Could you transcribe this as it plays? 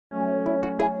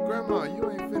Grandma, you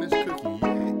ain't finished cooking yet.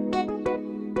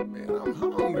 Man, I'm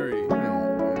hungry. Yum,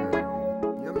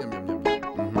 yum, yum, yum,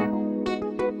 yum.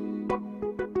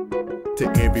 To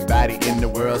everybody in the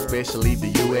world, especially the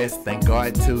U.S., thank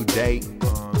God today.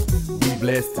 We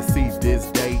blessed to see this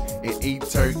day and eat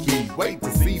turkey. Wait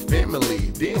to see family,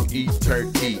 then eat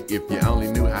turkey. If you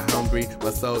only knew how hungry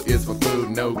my soul is for food,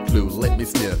 no clue. Let me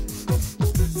sniff.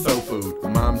 Soul food.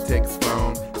 Mom texts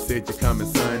phone, said you're coming,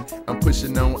 son. I'm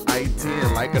pushing on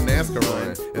I-10 like a NASCAR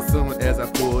run. As soon as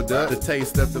I pulled up, the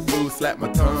taste of the food slapped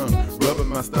my tongue, rubbing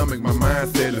my stomach. My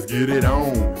mind said, let's get it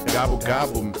on. Gobble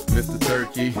gobble, Mr.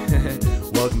 Turkey.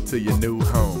 Welcome to your new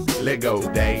home. Let go.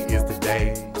 Today is the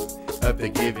day of the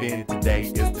giving. Today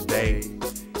is the day.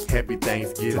 Happy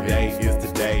Thanksgiving. Today is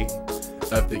the day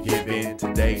of the giving.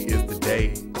 Today is the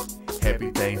day.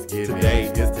 Happy Thanksgiving. Today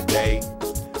is the day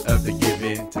of the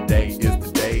giving. Today is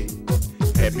the day.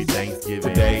 Happy Thanksgiving.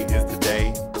 Today is the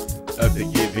day of the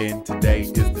giving. Today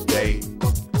is the day.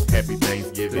 Happy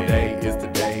Thanksgiving. Today is the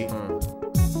day.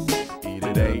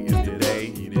 Today is the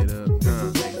day. Eat it up.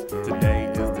 Today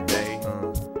is the day.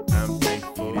 I'm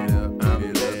thankful. Eat it up. I'm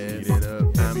blessed. Eat it up.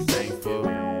 I'm thankful.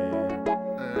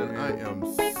 Man, I am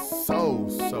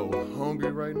so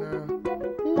hungry right now.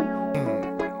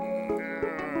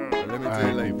 Let me tell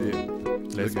you like this.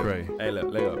 Let's pray. Hey,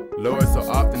 look, let go. Lord, so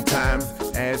oftentimes,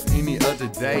 as any other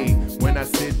day, when I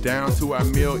sit down to our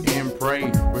meal and pray,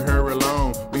 with her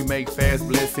alone, we make fast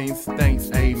blessings.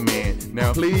 Thanks, amen.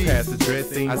 Now please pass the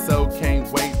dressing. I so can't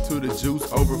wait till the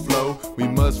juice overflow. We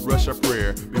must rush our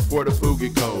prayer before the food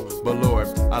get cold. But Lord,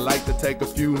 I like to take a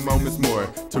few moments more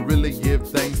to really give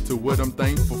thanks to what I'm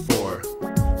thankful for.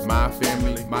 My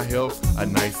family, my health, a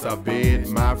nice soft bed,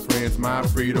 my friends, my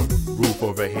freedom, roof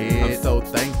overhead. I'm so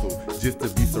thankful just to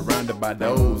be surrounded by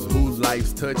those whose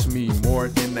lives touch me more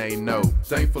than they know.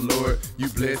 Thankful, Lord, you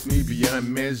bless me beyond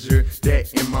measure.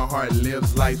 That in my heart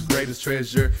lives life's greatest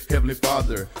treasure. Heavenly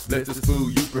Father, bless this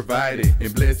food you provided,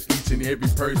 and bless each and every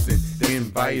person they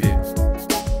invited.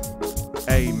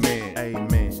 Amen.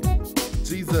 Amen.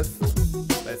 Jesus,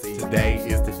 let's eat. Today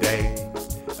is the day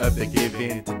of the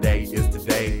giving. Today is the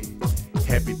day.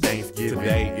 Happy Thanksgiving.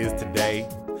 Today is the day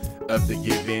of the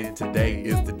giving. Today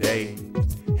is the day.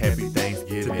 Happy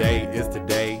Thanksgiving. Today is the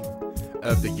day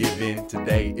of the giving.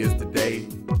 Today is the day.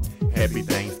 Happy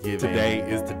Thanksgiving. Today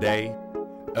is the day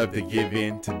of the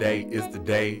giving. Today is the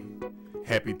day.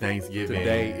 Happy Thanksgiving.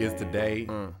 Today is the day.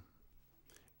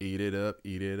 Eat it up,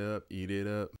 eat it up, eat it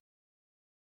up.